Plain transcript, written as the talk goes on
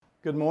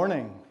Good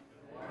morning.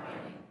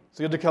 It's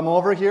good to come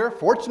over here,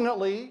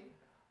 fortunately,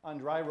 on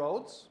dry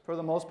roads for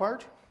the most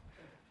part.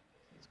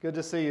 It's good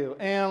to see you.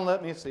 And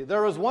let me see.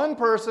 There was one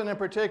person in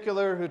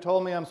particular who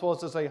told me I'm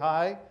supposed to say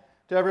hi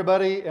to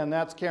everybody, and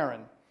that's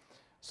Karen.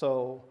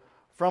 So,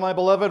 from my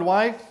beloved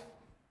wife,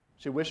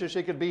 she wishes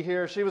she could be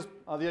here. She was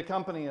the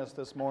accompanist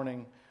this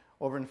morning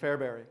over in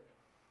Fairbury.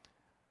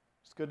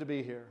 It's good to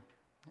be here.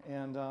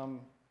 And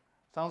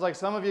sounds like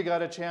some of you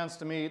got a chance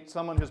to meet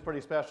someone who's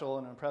pretty special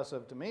and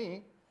impressive to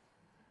me.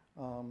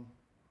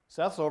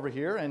 Seth's over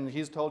here, and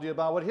he's told you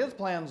about what his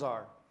plans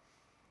are,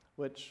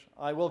 which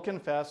I will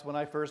confess, when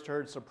I first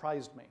heard,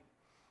 surprised me.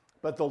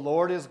 But the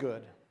Lord is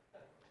good.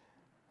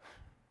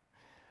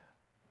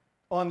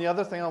 The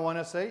other thing I want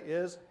to say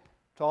is,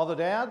 to all the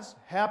dads,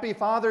 Happy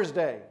Father's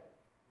Day.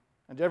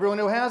 And to everyone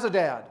who has a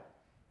dad,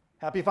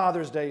 Happy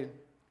Father's Day.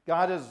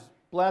 God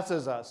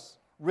blesses us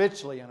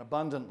richly and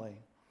abundantly.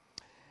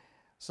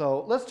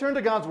 So let's turn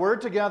to God's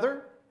Word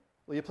together.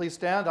 Will you please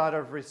stand out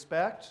of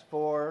respect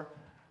for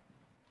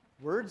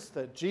words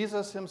that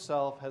Jesus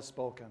himself has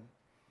spoken.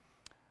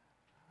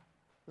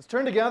 Let's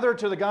turn together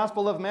to the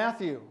Gospel of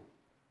Matthew.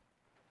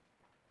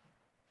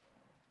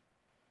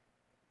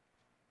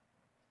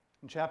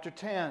 In chapter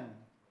 10,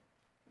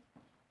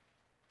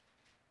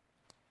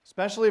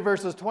 especially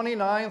verses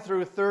 29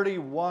 through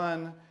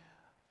 31,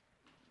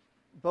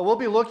 but we'll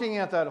be looking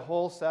at that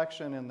whole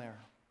section in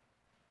there.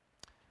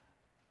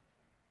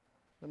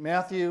 But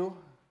Matthew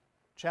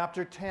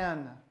chapter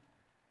 10,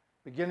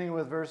 beginning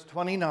with verse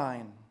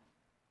 29.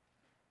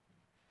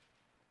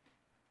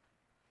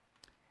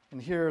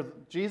 And here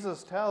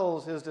Jesus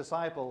tells his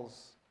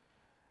disciples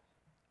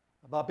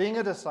about being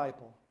a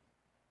disciple.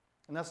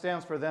 And that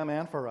stands for them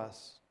and for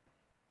us.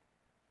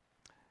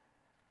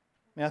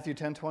 Matthew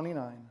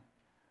 10:29.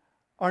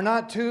 Are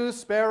not 2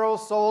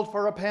 sparrows sold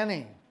for a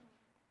penny?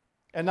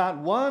 And not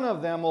one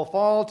of them will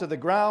fall to the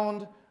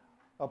ground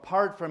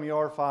apart from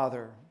your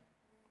Father.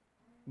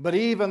 But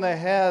even the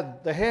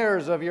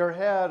hairs of your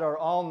head are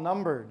all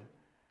numbered.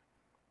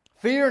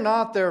 Fear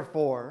not,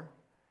 therefore,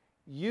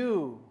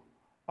 you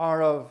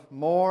are of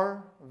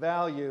more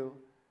value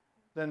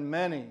than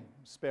many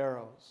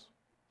sparrows.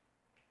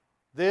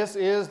 This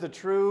is the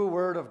true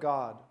word of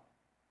God.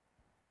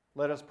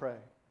 Let us pray.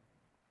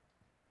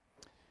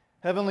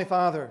 Heavenly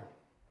Father,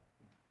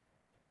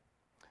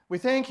 we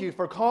thank you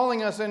for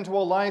calling us into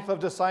a life of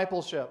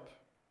discipleship.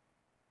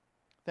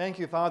 Thank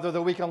you, Father,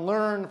 that we can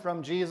learn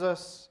from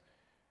Jesus.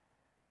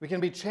 We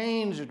can be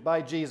changed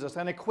by Jesus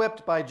and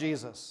equipped by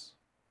Jesus.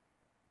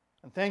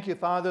 And thank you,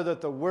 Father, that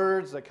the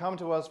words that come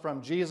to us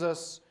from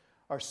Jesus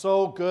are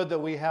so good that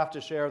we have to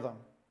share them.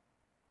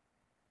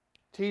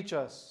 Teach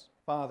us,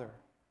 Father,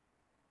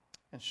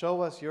 and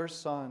show us your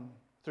Son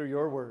through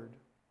your word.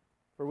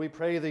 For we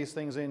pray these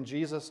things in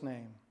Jesus'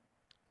 name.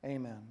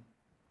 Amen.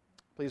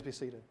 Please be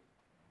seated.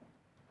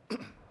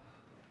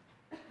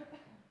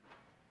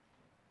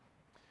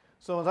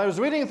 So as I was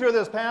reading through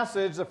this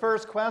passage, the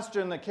first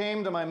question that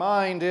came to my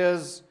mind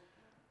is,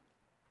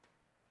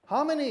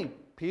 how many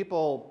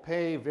people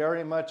pay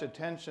very much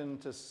attention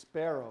to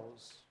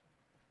sparrows?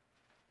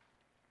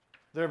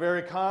 They're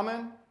very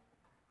common.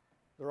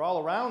 They're all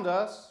around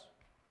us.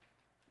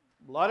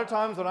 A lot of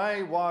times when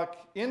I walk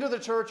into the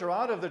church or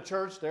out of the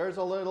church, there's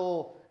a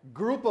little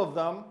group of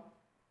them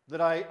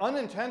that I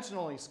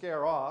unintentionally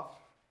scare off.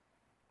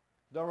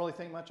 Don't really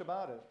think much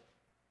about it.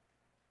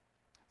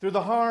 Through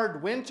the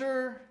hard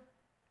winter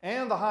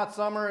and the hot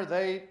summer,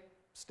 they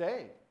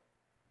stay.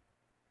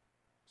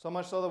 So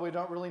much so that we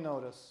don't really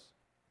notice.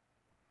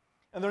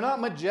 And they're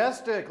not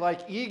majestic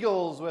like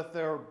eagles with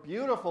their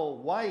beautiful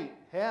white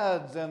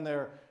heads and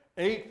their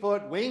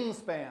 8-foot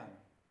wingspan.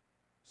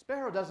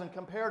 Sparrow doesn't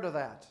compare to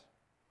that.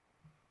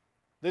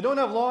 They don't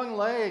have long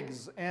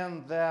legs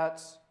and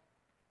that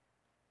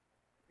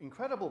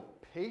incredible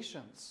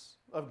patience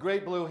of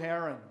great blue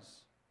herons.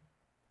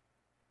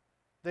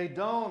 They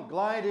don't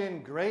glide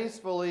in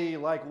gracefully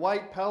like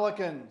white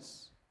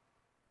pelicans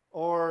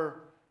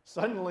or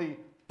suddenly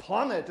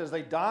plummet as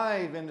they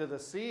dive into the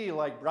sea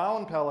like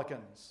brown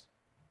pelicans.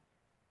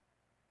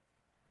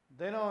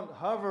 They don't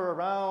hover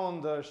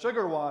around the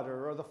sugar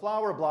water or the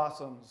flower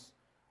blossoms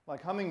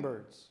like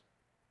hummingbirds.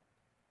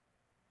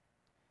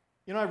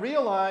 You know, I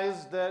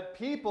realize that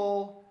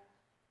people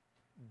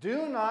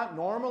do not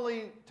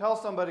normally tell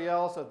somebody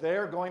else that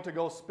they're going to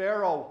go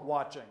sparrow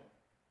watching.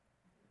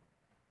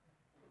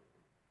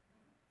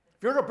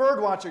 If you're a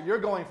bird watcher, you're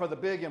going for the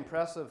big,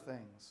 impressive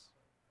things.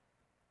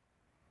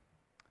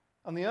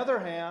 On the other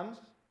hand,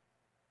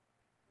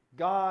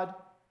 God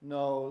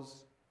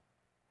knows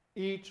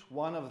each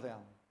one of them.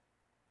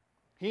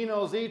 He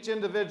knows each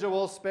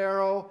individual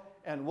sparrow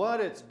and what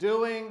it's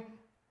doing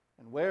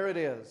and where it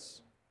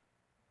is.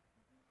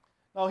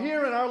 Now,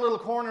 here in our little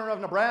corner of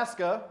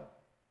Nebraska,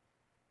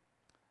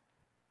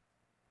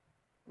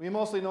 we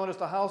mostly notice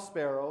the house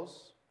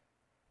sparrows.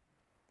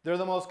 They're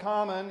the most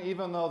common,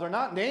 even though they're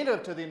not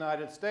native to the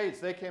United States.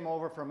 They came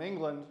over from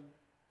England.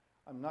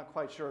 I'm not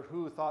quite sure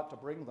who thought to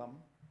bring them.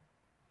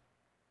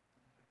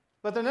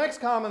 But the next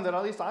common that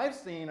at least I've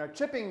seen are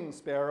chipping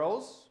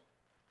sparrows.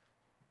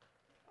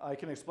 I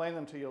can explain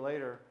them to you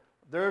later.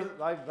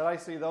 But I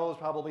see those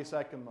probably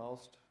second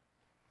most.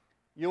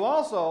 You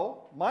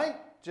also might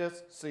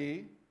just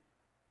see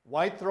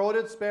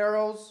white-throated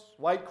sparrows,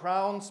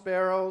 white-crowned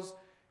sparrows,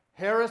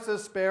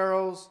 Harris's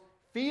sparrows,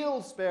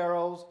 field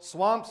sparrows,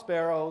 swamp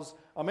sparrows,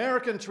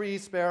 American tree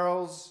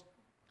sparrows,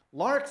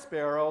 lark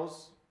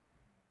sparrows,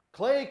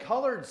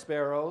 clay-colored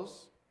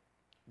sparrows,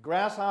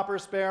 grasshopper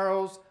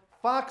sparrows,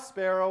 fox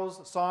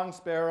sparrows, song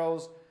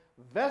sparrows,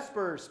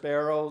 vesper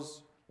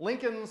sparrows,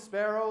 Lincoln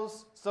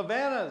sparrows,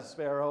 Savannah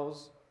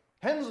sparrows,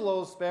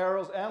 Henslow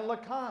sparrows, and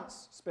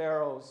LeConte's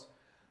sparrows.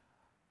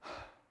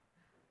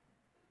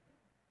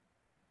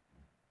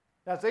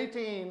 That's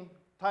 18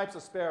 types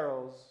of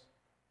sparrows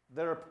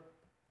that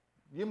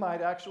you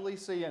might actually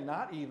see and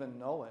not even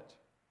know it.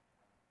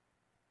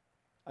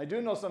 I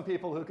do know some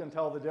people who can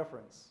tell the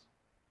difference.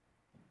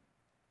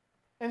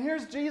 And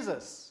here's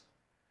Jesus,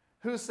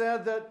 who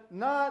said that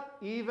not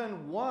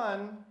even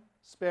one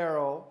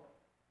sparrow,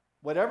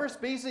 whatever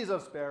species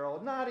of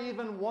sparrow, not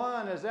even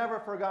one is ever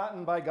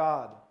forgotten by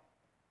God.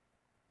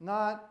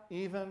 Not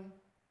even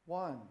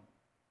one.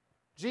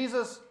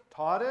 Jesus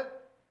taught it.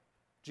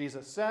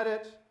 Jesus said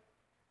it.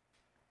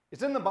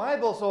 It's in the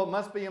Bible, so it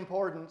must be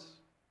important.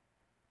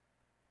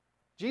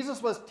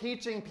 Jesus was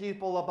teaching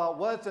people about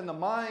what's in the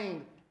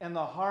mind and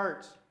the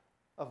heart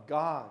of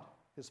God,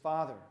 his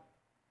Father.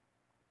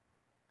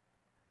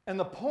 And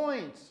the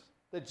point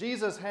that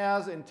Jesus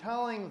has in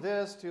telling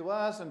this to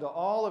us and to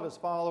all of his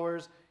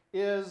followers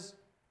is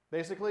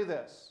basically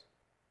this: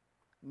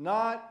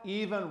 not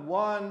even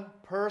one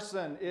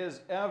person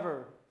is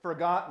ever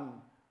forgotten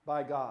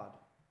by God.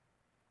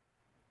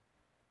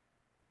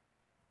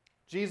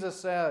 Jesus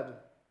said,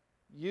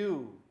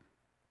 "You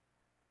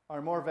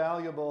are more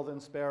valuable than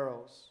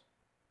sparrows."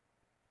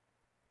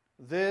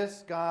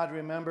 This God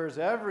remembers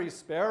every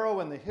sparrow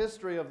in the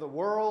history of the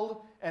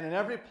world and in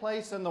every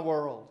place in the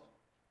world.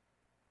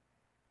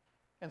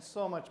 And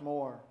so much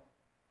more.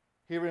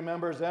 He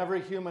remembers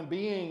every human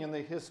being in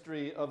the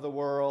history of the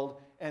world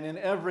and in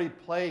every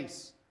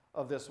place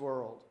of this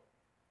world.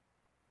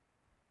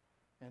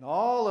 And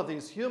all of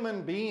these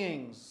human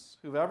beings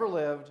who've ever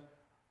lived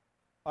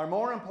are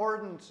more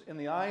important in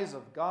the eyes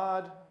of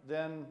God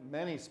than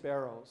many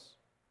sparrows.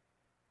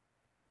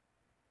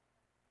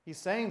 He's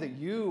saying that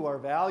you are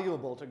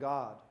valuable to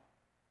God.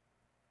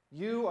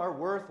 You are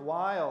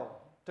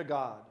worthwhile to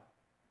God.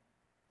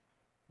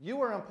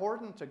 You are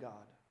important to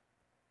God.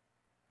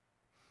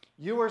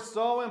 You are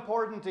so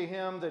important to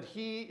him that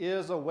he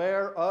is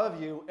aware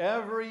of you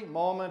every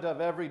moment of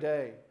every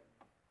day,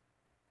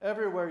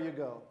 everywhere you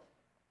go.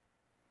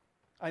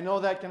 I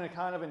know that can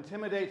kind of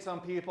intimidate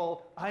some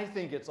people. I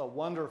think it's a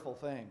wonderful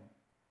thing.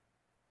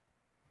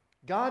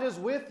 God is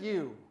with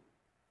you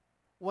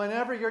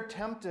whenever you're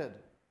tempted,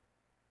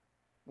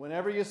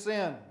 whenever you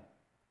sin,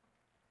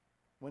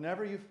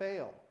 whenever you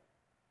fail.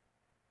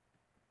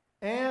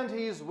 And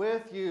he's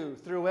with you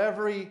through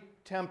every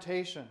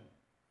temptation.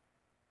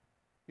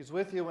 He's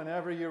with you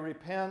whenever you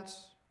repent.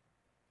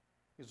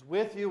 He's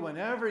with you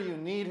whenever you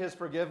need his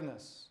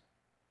forgiveness.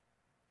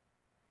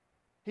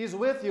 He's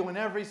with you in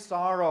every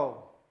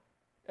sorrow,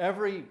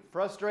 every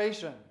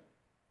frustration,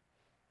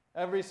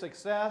 every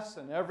success,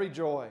 and every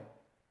joy.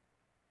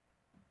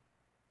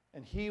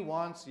 And he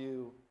wants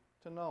you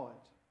to know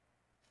it.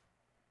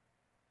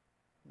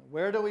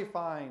 Where do we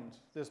find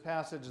this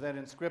passage then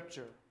in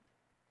Scripture?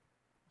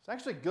 It's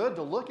actually good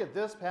to look at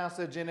this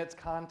passage in its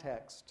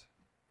context.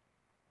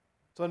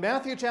 So in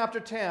Matthew chapter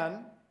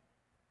 10,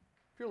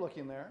 if you're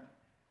looking there,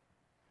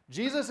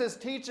 Jesus is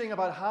teaching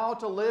about how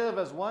to live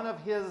as one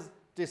of his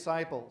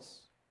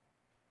disciples.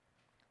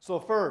 So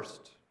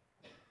first,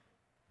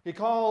 he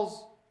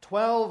calls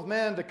 12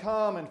 men to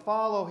come and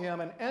follow him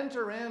and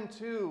enter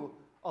into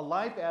a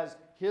life as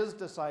his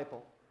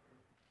disciple.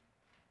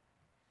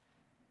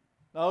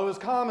 Now, it was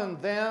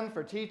common then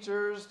for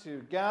teachers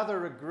to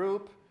gather a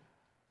group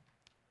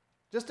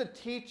just to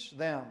teach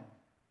them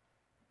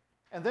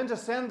and then to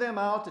send them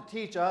out to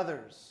teach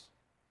others.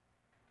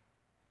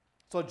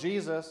 So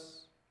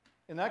Jesus,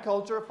 in that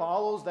culture,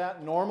 follows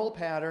that normal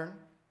pattern,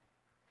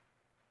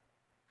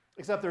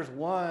 except there's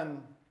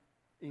one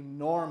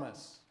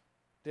enormous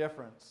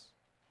difference.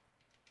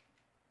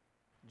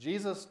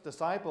 Jesus'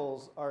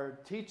 disciples are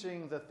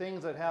teaching the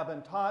things that have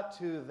been taught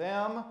to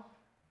them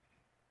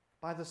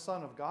by the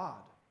Son of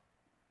God,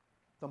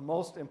 the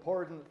most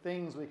important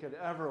things we could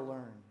ever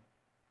learn.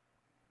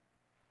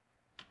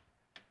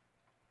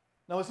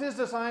 Now, as his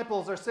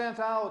disciples are sent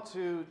out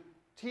to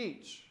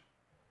teach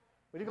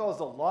what he calls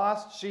the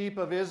lost sheep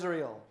of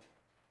Israel,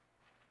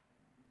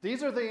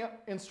 these are the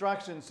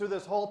instructions through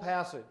this whole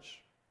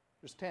passage.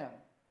 There's 10.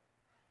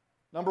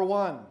 Number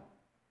 1,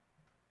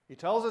 he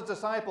tells his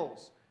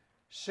disciples,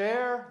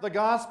 share the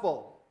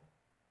gospel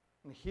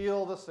and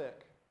heal the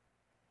sick.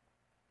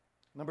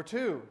 Number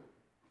 2,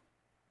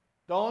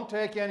 don't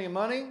take any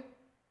money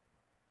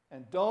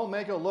and don't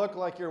make it look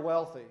like you're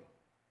wealthy.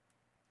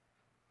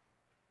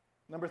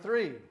 Number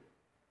 3,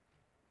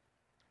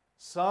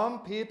 some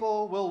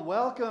people will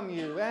welcome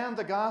you and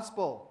the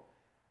gospel,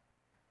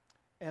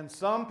 And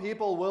some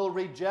people will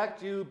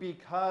reject you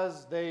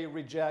because they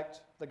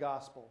reject the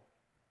gospel.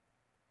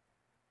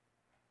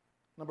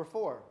 Number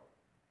 4,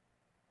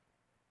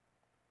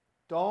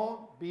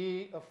 don't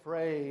be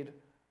afraid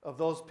of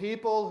those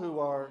people who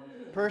are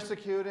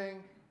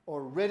persecuting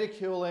or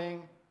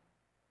ridiculing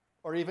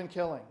or even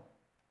killing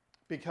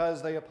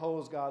because they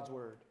oppose God's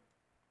word.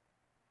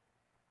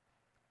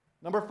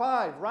 Number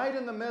 5, right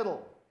in the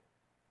middle,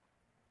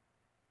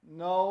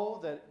 know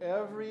that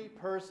every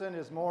person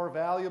is more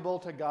valuable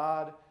to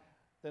God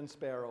than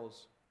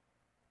sparrows.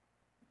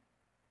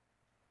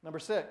 Number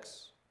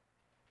 6,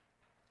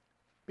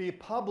 be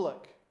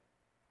public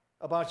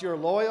about your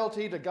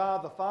loyalty to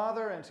God the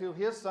Father and to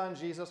His Son,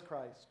 Jesus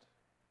Christ.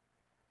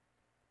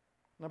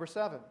 Number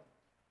 7,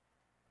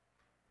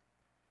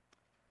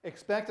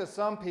 expect that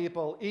some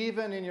people,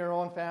 even in your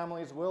own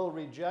families, will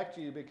reject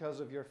you because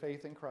of your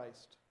faith in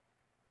Christ.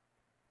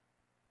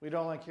 We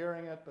don't like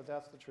hearing it, but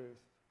that's the truth.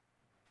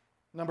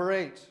 Number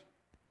 8,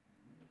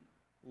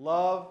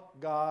 love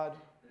God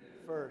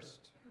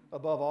first,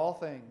 above all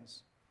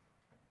things,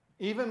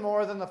 even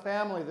more than the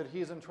family that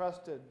He's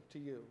entrusted to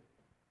you.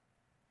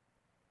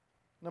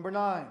 Number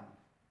 9,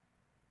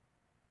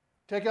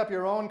 take up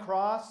your own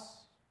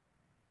cross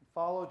and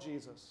follow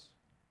Jesus.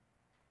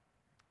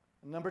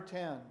 And number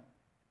 10,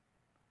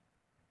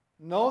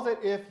 know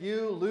that if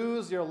you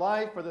lose your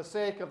life for the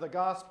sake of the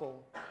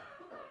gospel,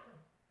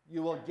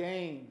 you will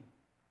gain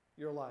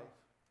your life.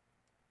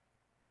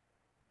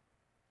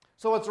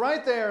 So it's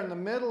right there in the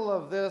middle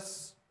of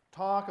this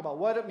talk about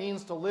what it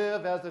means to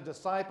live as a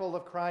disciple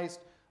of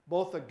Christ,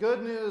 both the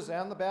good news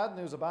and the bad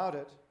news about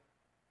it,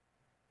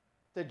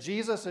 that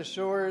Jesus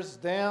assures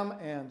them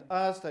and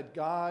us that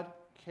God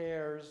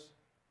cares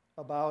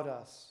about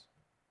us,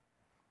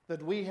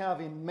 that we have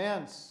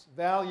immense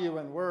value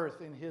and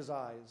worth in His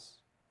eyes.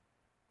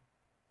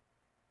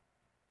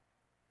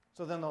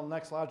 So then the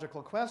next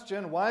logical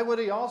question, why would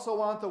He also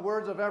want the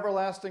words of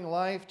everlasting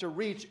life to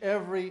reach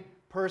every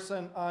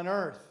person on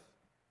earth?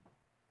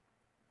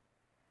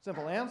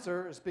 Simple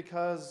answer is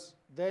because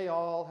they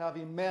all have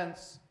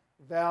immense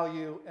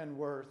value and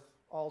worth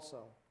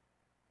also.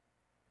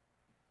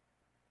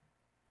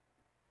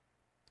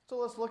 So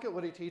let's look at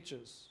what He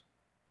teaches.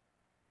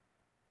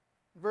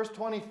 Verse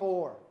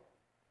 24,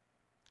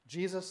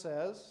 Jesus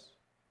says,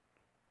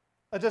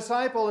 "A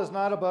disciple is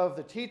not above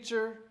the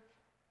teacher,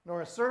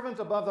 nor a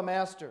servant above the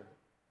master.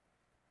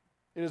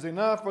 It is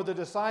enough for the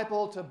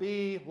disciple to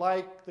be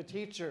like the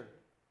teacher,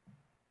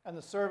 and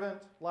the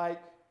servant like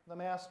the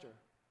master."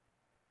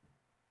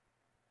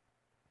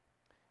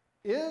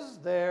 Is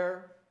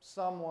there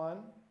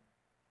someone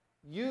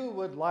you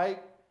would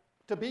like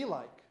to be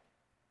like?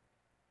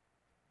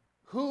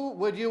 Who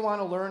would you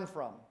want to learn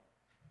from?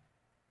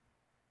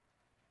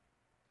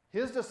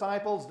 His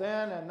disciples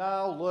then and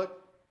now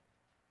look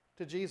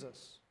to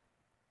Jesus.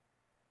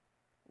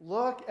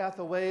 Look at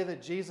the way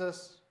that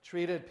Jesus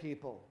treated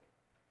people.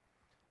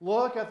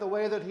 Look at the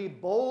way that He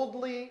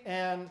boldly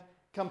and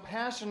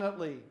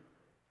compassionately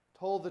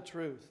told the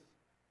truth.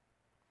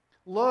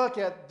 Look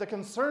at the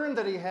concern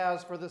that He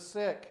has for the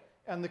sick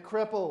and the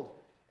crippled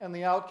and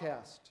the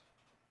outcast.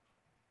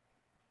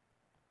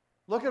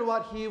 Look at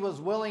what He was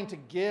willing to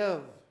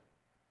give,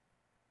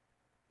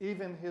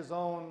 even His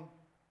own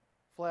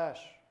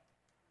flesh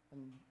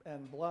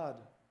and blood,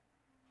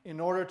 in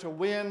order to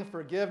win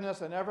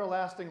forgiveness and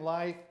everlasting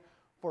life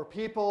for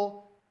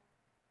people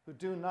who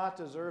do not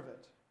deserve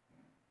it.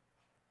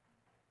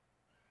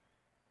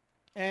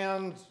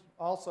 And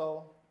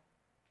also,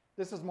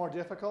 this is more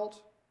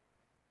difficult.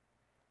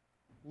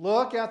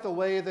 Look at the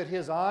way that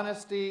His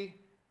honesty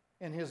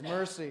and His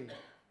mercy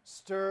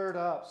stirred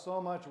up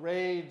so much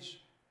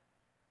rage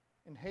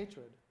and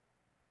hatred.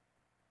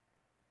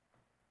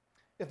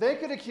 If they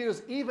could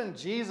accuse even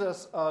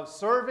Jesus of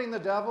serving the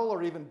devil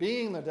or even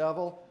being the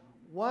devil,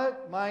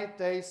 what might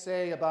they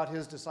say about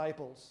His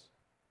disciples?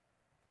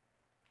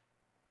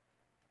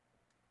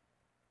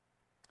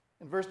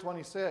 In verse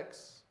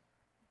 26,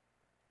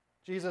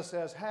 Jesus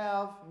says,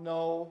 "Have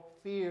no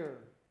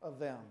fear of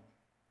them."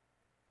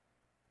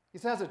 He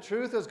says the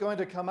truth is going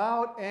to come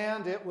out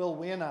and it will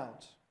win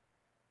out.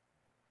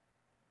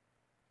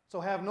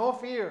 So have no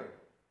fear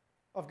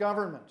of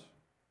government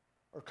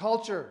or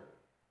culture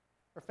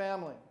or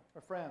family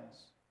or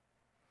friends.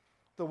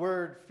 The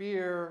word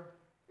fear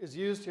is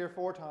used here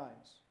 4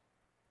 times.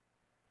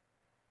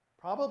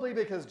 Probably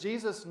because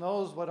Jesus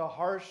knows what a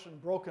harsh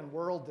and broken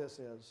world this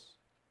is.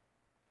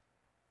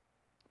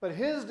 But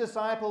His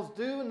disciples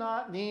do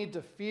not need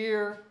to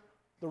fear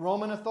the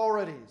Roman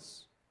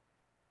authorities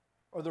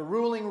or the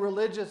ruling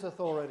religious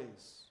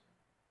authorities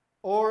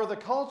or the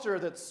culture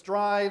that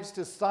strives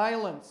to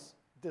silence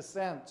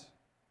dissent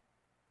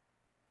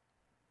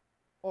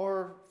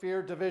or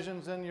fear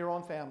divisions in your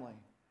own family.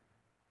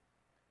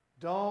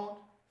 Don't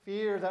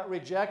fear that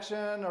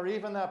rejection or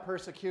even that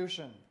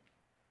persecution.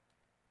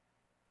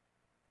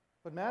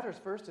 What matters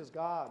first is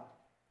God.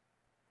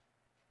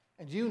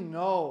 And you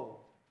know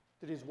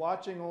that He's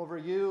watching over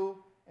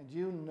you, and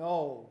you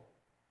know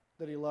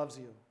that He loves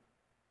you.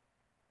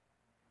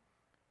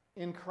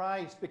 in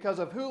Christ, because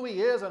of who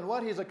he is and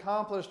what he's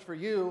accomplished for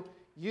you,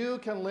 you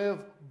can live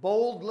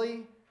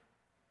boldly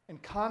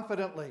and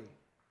confidently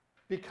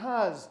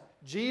because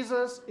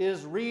Jesus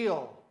is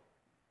real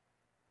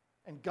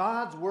and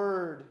God's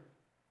word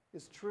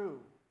is true.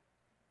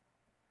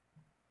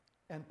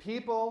 And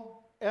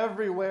people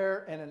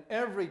everywhere and in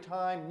every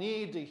time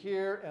need to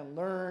hear and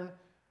learn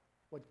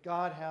what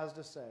God has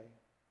to say.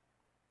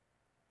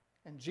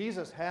 And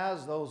Jesus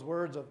has those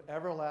words of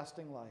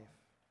everlasting life.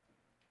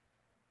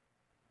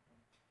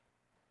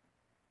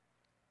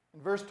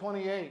 In verse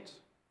 28,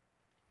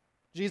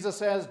 Jesus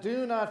says,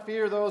 "Do not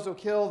fear those who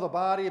kill the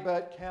body,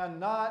 but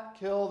cannot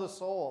kill the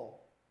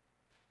soul.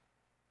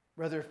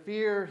 Rather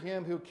fear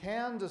him who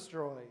can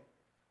destroy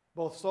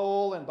both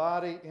soul and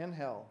body in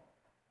hell."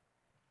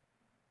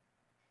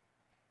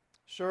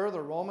 Sure,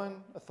 the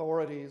Roman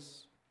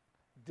authorities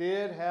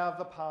did have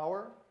the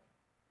power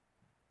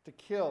to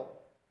kill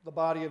the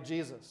body of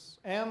Jesus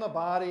and the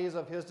bodies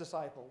of his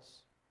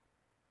disciples,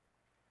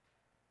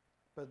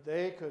 but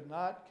they could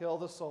not kill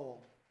the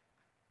soul.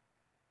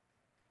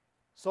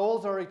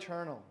 Souls are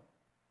eternal.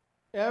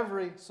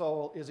 Every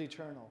soul is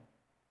eternal.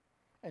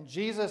 And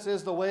Jesus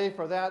is the way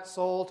for that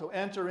soul to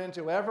enter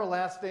into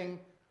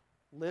everlasting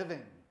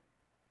living.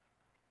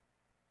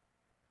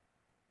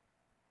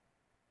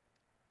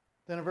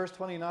 Then in verse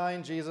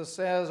 29, Jesus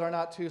says, "Are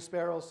not 2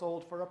 sparrows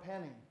sold for a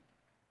penny?"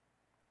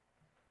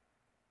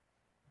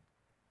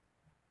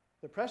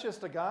 They're precious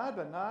to God,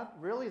 but not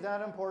really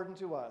that important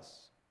to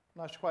us.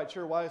 I'm not quite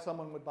sure why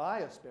someone would buy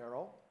a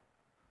sparrow.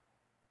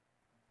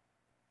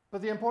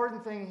 But the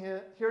important thing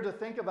here to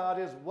think about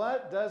is,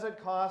 what does it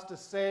cost to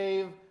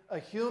save a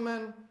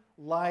human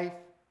life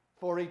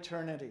for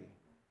eternity?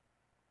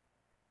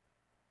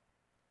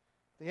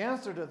 The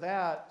answer to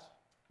that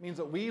means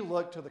that we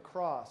look to the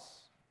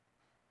cross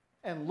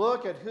and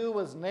look at who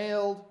was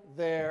nailed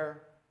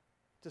there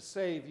to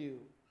save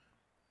you.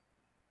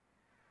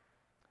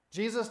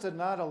 Jesus did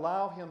not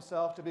allow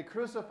himself to be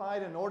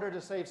crucified in order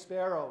to save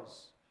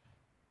sparrows,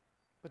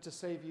 but to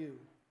save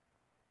you.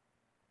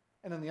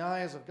 And in the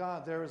eyes of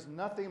God, there is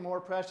nothing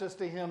more precious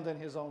to him than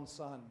his own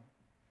son,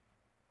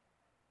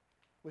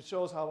 which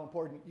shows how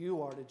important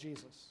you are to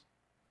Jesus.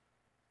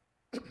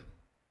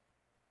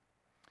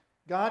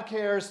 God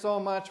cares so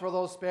much for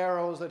those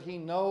sparrows that he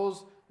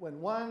knows when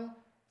one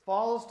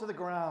falls to the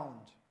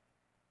ground,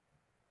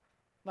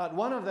 not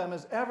one of them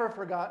is ever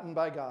forgotten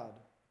by God.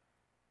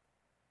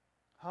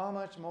 How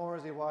much more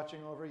is he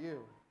watching over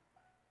you?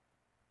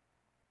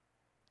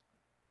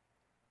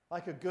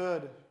 Like a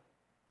good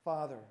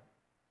father,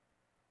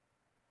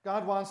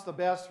 God wants the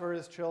best for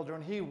his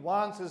children. He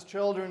wants his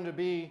children to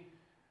be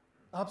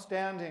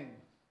upstanding,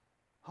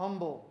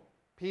 humble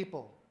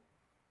people.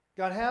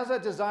 God has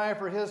that desire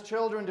for his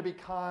children to be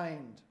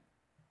kind,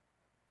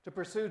 to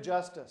pursue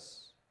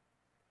justice,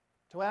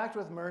 to act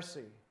with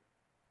mercy,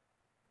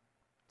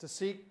 to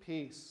seek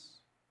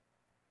peace,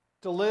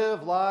 to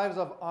live lives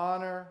of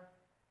honor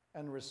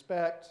and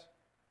respect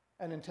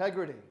and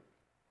integrity.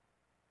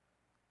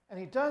 And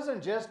he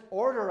doesn't just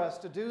order us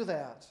to do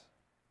that.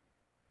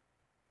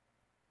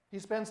 He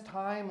spends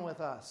time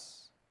with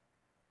us,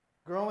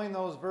 growing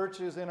those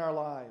virtues in our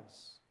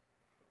lives.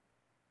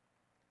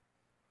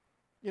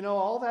 You know,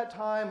 all that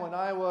time when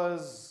I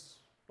was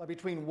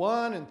between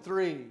 1 and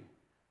 3,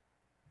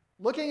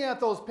 looking at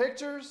those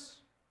pictures,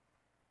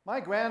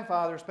 my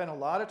grandfather spent a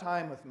lot of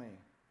time with me.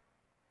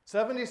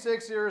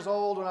 76 years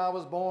old when I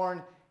was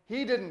born,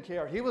 he didn't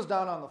care. He was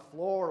down on the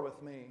floor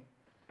with me.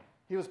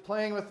 He was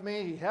playing with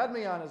me. He had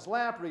me on his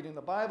lap, reading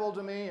the Bible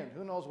to me, and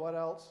who knows what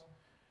else.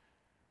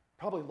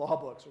 Probably law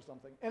books or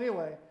something.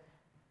 Anyway,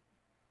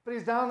 but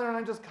he's down there and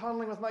I'm just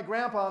cuddling with my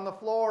grandpa on the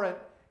floor, and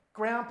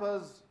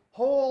grandpa's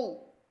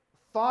whole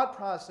thought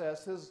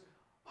process, his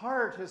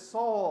heart, his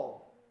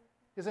soul,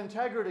 his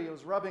integrity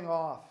was rubbing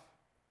off.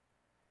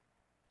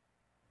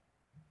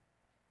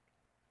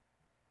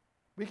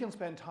 We can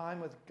spend time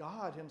with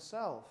God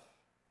himself.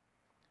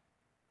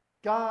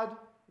 God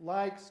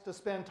likes to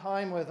spend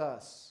time with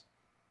us.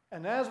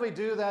 And as we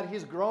do that,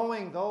 he's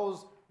growing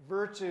those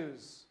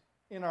virtues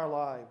in our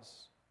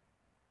lives.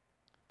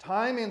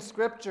 Time in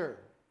Scripture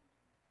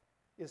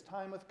is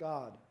time with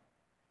God.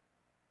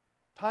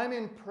 Time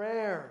in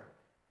prayer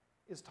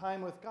is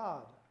time with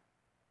God.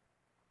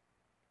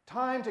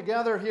 Time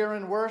together here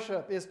in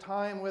worship is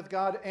time with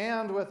God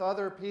and with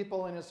other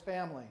people in his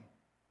family.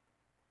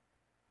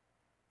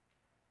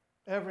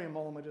 Every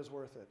moment is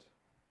worth it.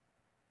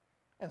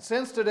 And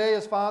since today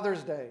is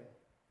Father's Day,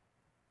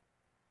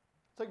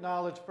 let's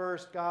acknowledge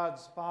first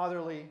God's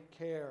fatherly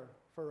care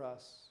for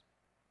us.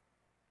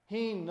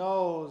 He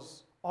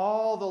knows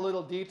all the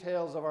little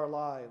details of our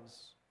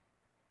lives.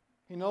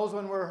 He knows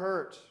when we're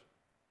hurt,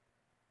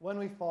 when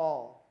we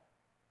fall.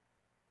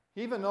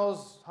 He even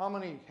knows how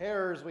many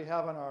hairs we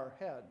have on our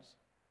heads.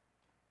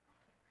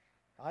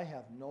 I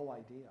have no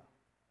idea.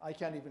 I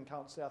can't even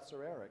count Seth's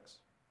or Eric's.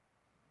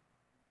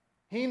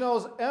 He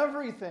knows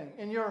everything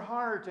in your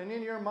heart and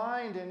in your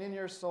mind and in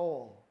your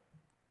soul.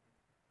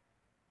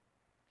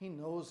 He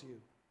knows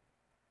you.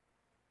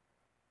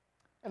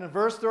 And in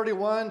verse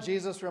 31,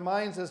 Jesus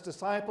reminds his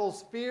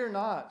disciples, "Fear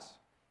not,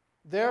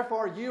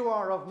 therefore you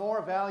are of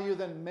more value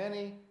than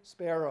many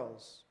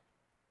sparrows."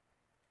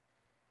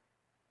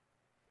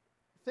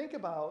 Think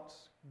about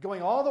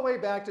going all the way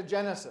back to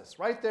Genesis,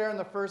 right there in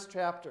the first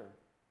chapter.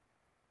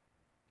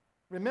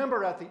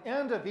 Remember, at the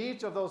end of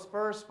each of those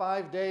first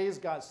 5 days,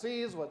 God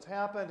sees what's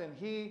happened and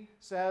he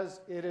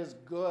says it is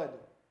good.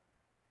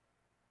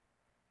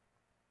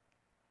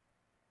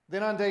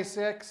 Then on day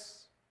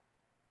 6,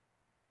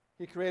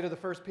 he created the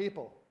first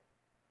people.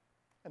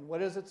 And what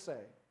does it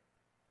say?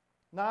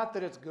 Not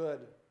that it's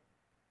good.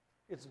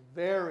 It's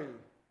very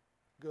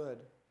good.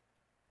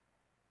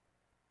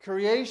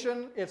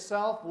 Creation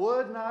itself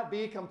would not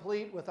be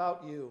complete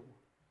without you.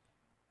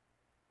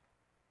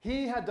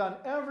 He had done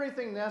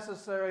everything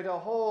necessary to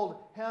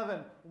hold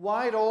heaven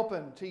wide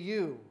open to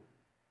you,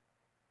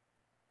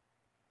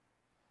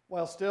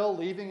 while still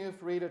leaving you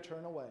free to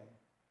turn away.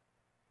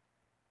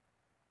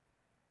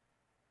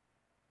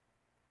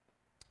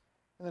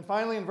 And then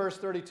finally in verse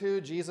 32,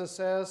 Jesus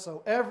says,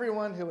 "So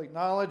everyone who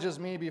acknowledges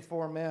me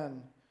before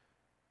men,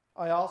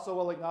 I also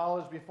will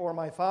acknowledge before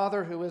my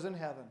Father who is in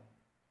heaven.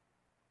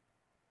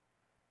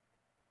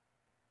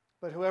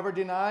 But whoever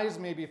denies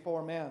me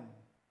before men,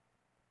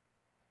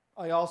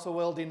 I also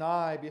will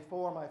deny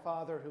before my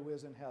Father who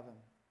is in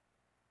heaven."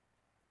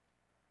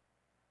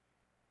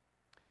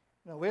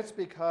 No, it's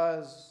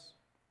because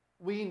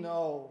we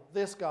know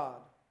this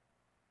God,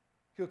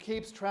 who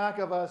keeps track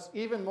of us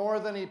even more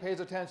than he pays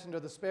attention to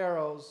the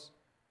sparrows.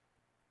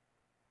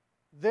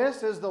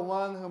 This is the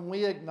one whom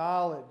we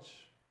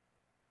acknowledge.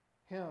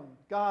 Him,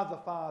 God the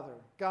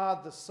Father,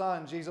 God the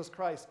Son, Jesus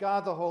Christ,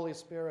 God the Holy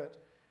Spirit.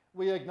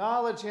 We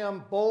acknowledge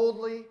him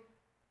boldly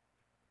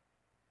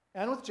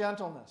and with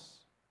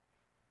gentleness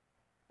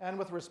and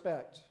with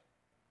respect.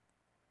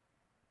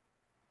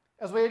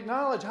 As we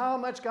acknowledge how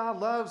much God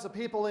loves the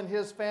people in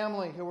his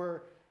family who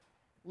are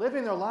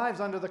living their lives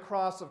under the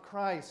cross of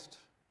Christ,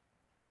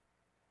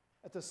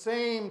 at the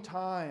same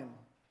time,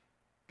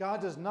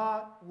 God does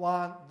not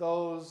want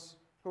those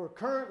who are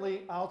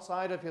currently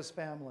outside of his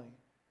family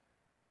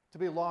to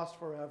be lost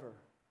forever,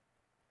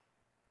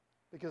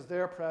 because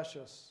they're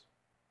precious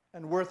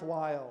and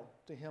worthwhile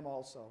to him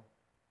also.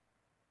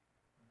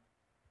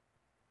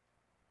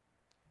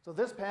 So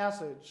this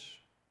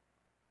passage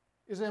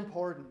is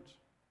important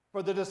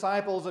for the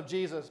disciples of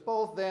Jesus,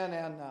 both then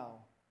and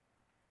now.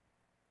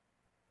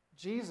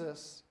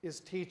 Jesus is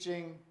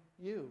teaching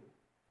you.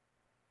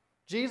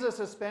 Jesus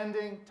is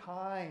spending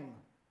time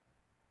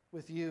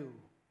with you.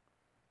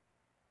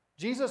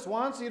 Jesus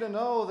wants you to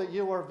know that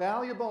you are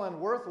valuable and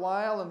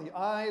worthwhile in the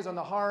eyes and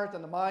the heart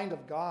and the mind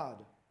of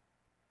God.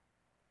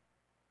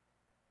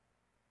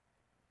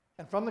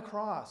 And from the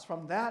cross,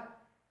 from that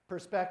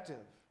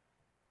perspective,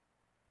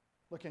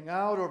 looking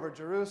out over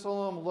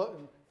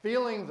Jerusalem,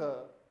 feeling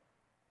the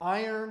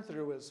iron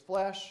through his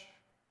flesh,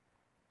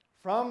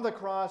 from the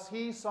cross,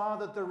 he saw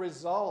that the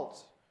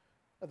result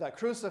of that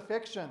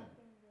crucifixion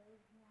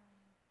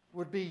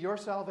would be your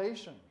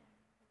salvation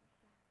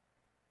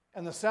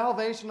and the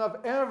salvation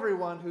of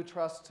everyone who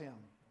trusts him.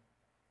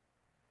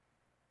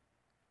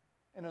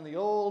 And in the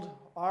old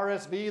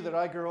RSV that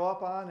I grew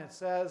up on, it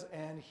says,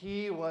 "And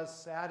he was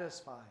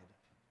satisfied."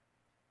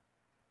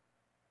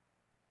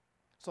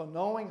 So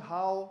knowing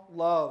how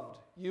loved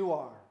you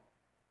are,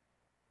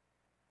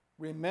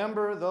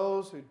 remember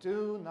those who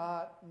do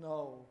not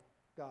know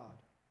God.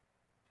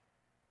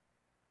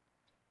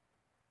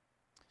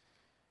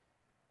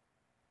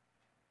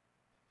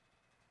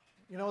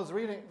 You know,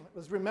 I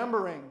was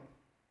remembering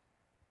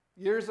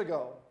years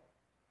ago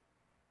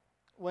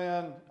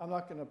when, I'm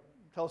not going to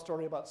tell a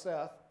story about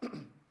Seth,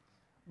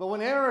 but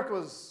when Eric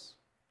was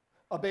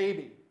a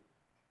baby,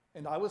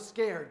 and I was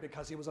scared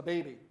because he was a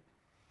baby,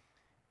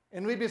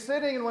 and we'd be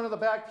sitting in one of the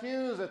back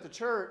pews at the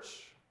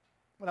church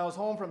when I was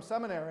home from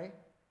seminary,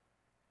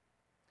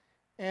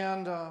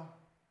 and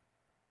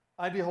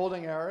I'd be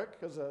holding Eric,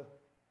 because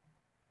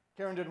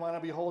Karen didn't want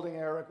to be holding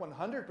Eric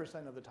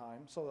 100% of the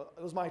time, so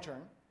it was my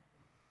turn.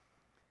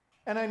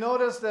 And I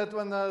noticed that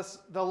when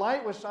the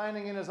light was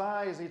shining in his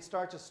eyes, he'd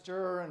start to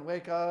stir and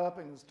wake up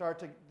and start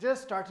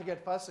to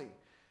get fussy.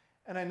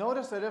 And I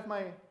noticed that if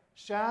my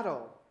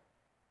shadow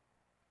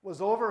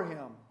was over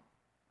him,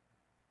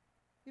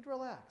 he'd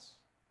relax.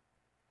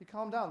 He'd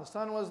calm down. The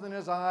sun was in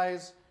his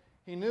eyes.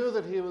 He knew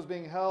that he was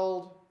being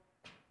held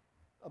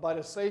about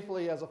as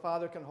safely as a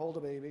father can hold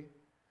a baby.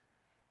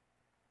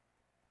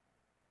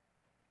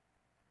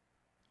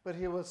 But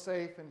he was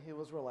safe and he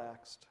was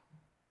relaxed.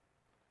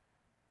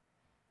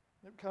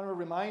 It kind of I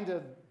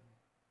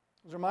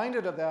was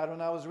reminded of that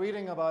when I was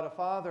reading about a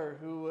father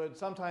who would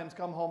sometimes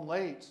come home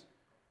late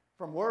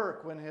from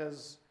work when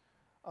his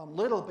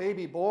little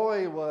baby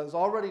boy was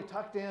already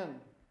tucked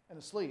in and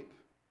asleep.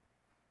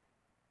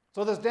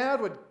 So this dad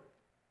would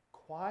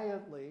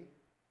quietly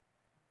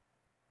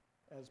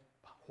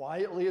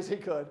as he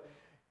could,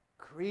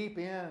 creep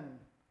in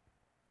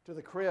to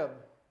the crib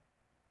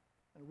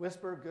and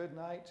whisper good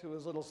night to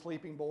his little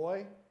sleeping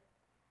boy,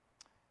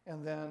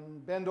 and then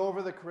bend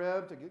over the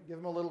crib to give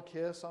him a little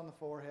kiss on the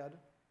forehead.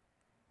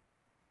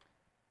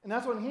 And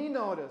that's when he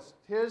noticed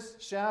his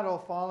shadow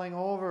falling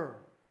over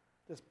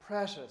this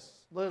precious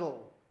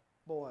little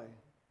boy.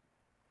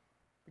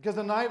 Because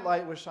the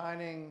nightlight was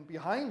shining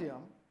behind him,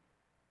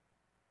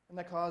 and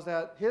that caused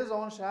his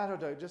own shadow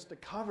to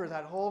cover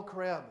that whole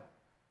crib.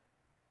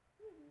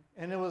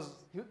 And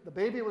the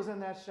baby was in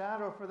that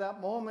shadow for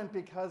that moment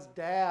because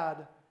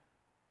Dad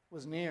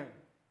was near.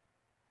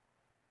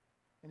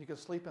 And you could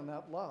sleep in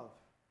that love.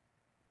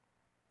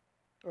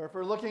 Or if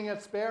we're looking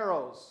at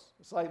sparrows,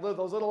 it's like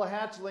those little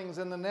hatchlings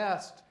in the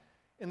nest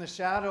in the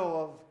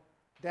shadow of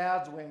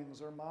Dad's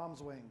wings or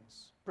Mom's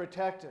wings,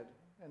 protected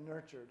and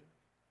nurtured.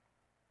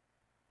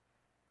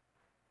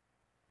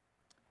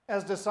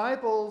 As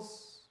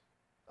disciples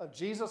of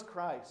Jesus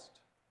Christ,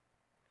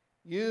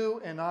 you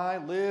and I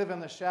live in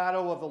the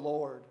shadow of the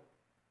Lord.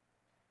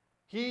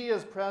 He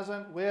is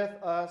present with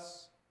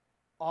us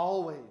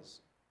always,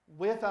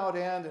 without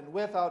end and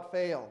without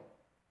fail.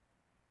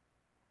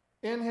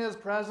 In his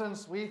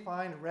presence, we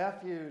find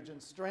refuge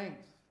and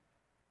strength.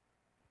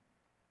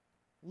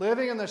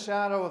 Living in the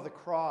shadow of the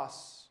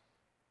cross,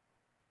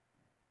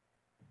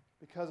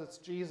 because it's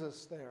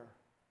Jesus there,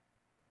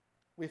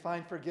 we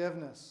find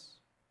forgiveness.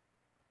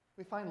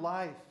 We find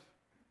life.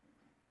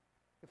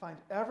 We find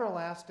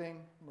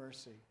everlasting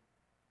mercy.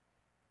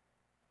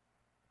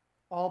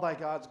 All by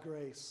God's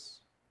grace,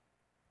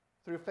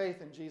 through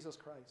faith in Jesus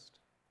Christ.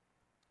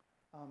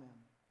 Amen.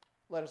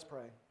 Let us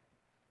pray.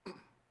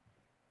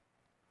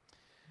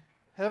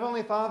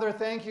 Heavenly Father,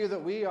 thank you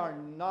that we are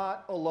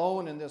not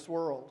alone in this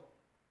world,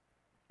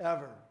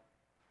 ever.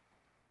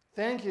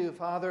 Thank you,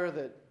 Father,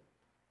 that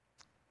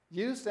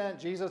you sent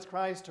Jesus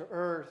Christ to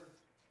earth,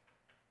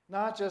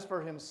 not just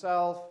for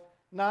himself,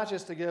 not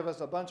just to give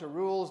us a bunch of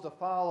rules to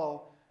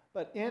follow,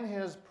 but in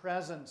his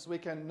presence we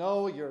can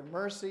know your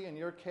mercy and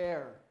your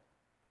care.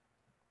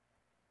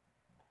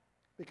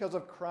 Because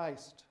of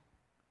Christ,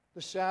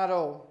 we're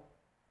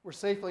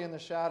safely in the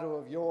shadow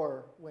of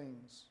your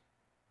wings.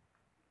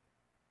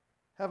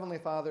 Heavenly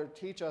Father,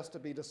 teach us to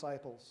be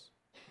disciples.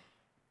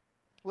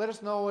 Let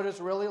us know what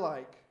it's really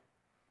like.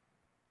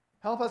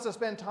 Help us to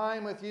spend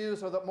time with you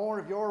so that more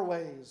of your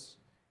ways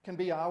can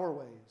be our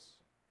ways.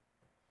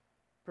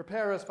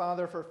 Prepare us,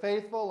 Father, for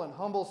faithful and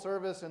humble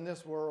service in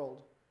this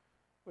world,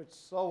 which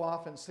so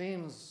often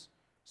seems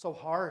so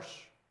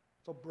harsh,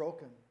 so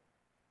broken.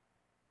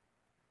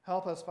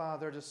 Help us,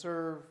 Father, to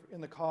serve in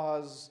the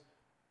cause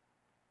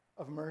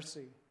of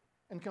mercy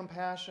and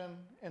compassion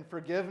and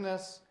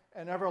forgiveness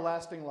and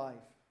everlasting life.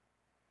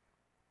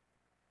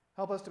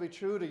 Help us to be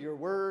true to your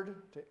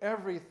word, to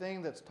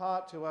everything that's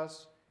taught to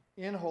us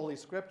in Holy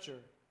Scripture.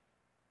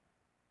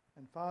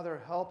 And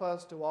Father, help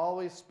us to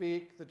always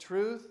speak the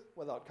truth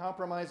without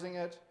compromising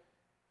it,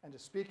 and to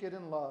speak it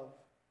in love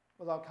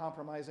without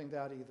compromising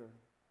that either.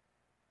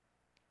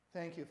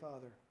 Thank you,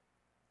 Father.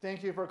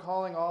 Thank you for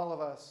calling all of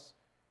us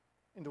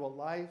into a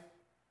life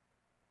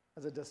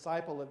as a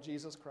disciple of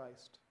Jesus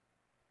Christ.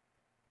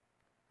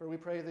 For we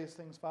pray these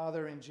things,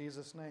 Father, in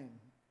Jesus' name.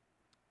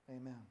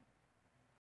 Amen.